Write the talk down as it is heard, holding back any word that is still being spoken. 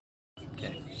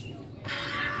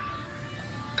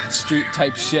Street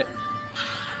type shit.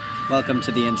 Welcome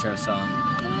to the intro song.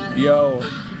 Yo,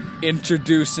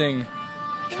 introducing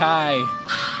Kai,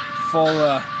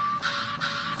 Fola,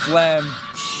 Phlegm.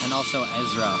 And also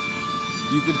Ezra.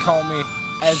 You could call me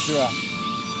Ezra.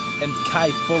 And Kai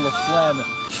full of phlegm.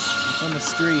 On the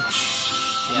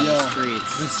streets. Yeah, Yo, the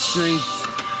streets. The streets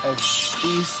of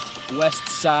east, west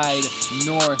side,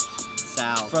 north,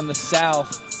 South. from the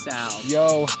south. South.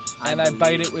 Yo, and I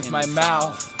bite believe it with in my the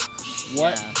mouth.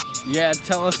 What? Yeah. Yeah,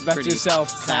 tell us about Pretty yourself,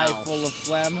 Kai south. full of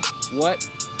phlegm. What?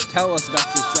 Tell us about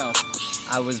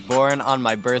yourself. I was born on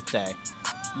my birthday.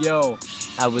 Yo.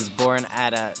 I was born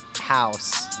at a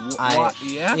house. What?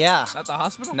 Yeah? Yeah. At the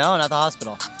hospital? No, not the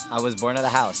hospital. I was born at a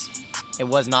house. It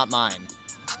was not mine.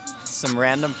 Some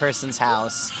random person's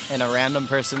house in a random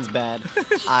person's bed.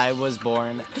 I was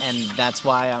born, and that's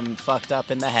why I'm fucked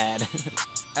up in the head.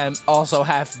 And also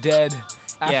half dead.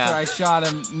 After Yeah. I shot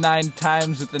him 9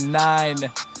 times with a 9.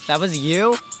 That was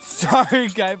you? Sorry,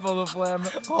 Guy full of phlegm.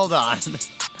 Hold on.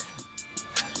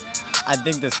 I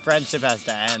think this friendship has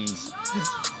to end.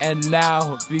 And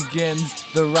now begins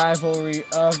the rivalry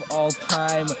of all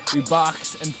time. We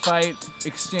box and fight,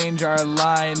 exchange our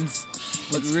lines.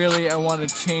 But really, I want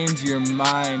to change your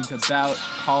mind about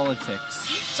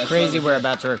politics. It's crazy we're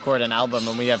about to record an album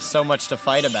and we have so much to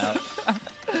fight about.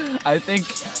 I think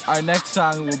our next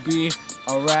song will be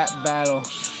a rap battle.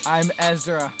 I'm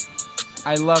Ezra.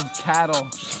 I love cattle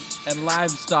and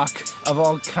livestock of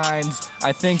all kinds.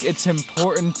 I think it's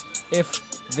important if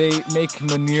they make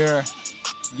manure.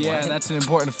 Yeah, What? that's an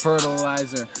important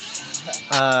fertilizer.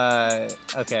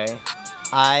 Okay.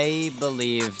 I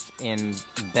believe in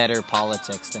better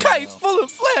politics than Kite you. full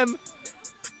of phlegm!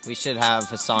 We should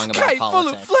have a song about Kite full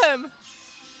politics. of phlegm!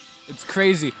 It's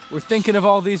crazy. We're thinking of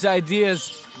all these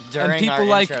ideas. During and people our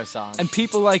like, intro song. And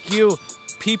people like you,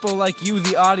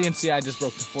 the audience. Yeah, I just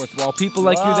broke the fourth wall. People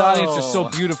like you, the audience, are so Whoa.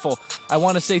 beautiful. I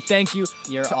want to say thank you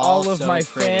You're to all all of so my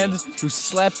pretty. fans who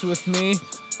slept with me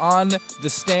on the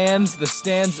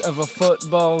stands of a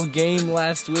football game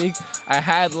last week. I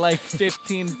had like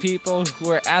 15 people who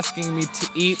were asking me to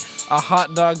eat a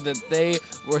hot dog that they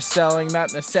were selling,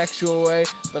 not in a sexual way,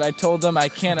 but I told them I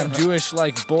can't. I'm Jewish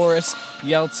like Boris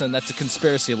Yeltsin. That's a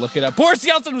conspiracy. Look it up. Boris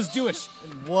Yeltsin was Jewish.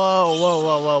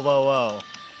 Whoa.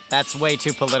 That's way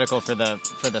too political for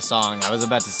the song. I was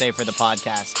about to say for the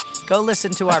podcast. Go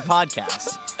listen to our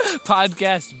podcast.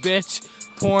 Podcast, bitch.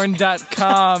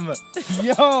 Porn.com.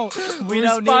 Yo, We we're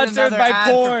don't need sponsored another by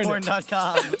ad porn. for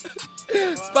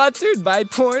porn.com. Sponsored by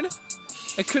porn.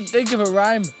 I couldn't think of a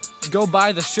rhyme. Go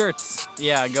buy the shirts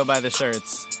Yeah, go buy the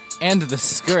shirts. and the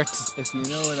skirts, if you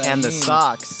know what I mean. And the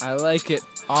socks. I like it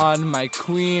on my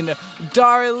queen.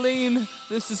 Darlene,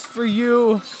 this is for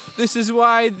you. This is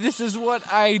why, this is what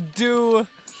I do.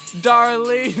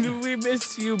 Darlene, we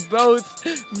miss you both.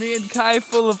 Me and Kai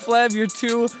full of phlegm, your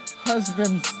 2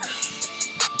 husbands.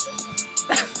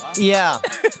 Yeah.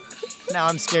 Now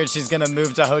I'm scared she's gonna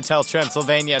move to Hotel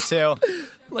Transylvania too.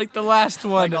 Like the last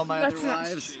one. Like all my other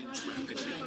wives.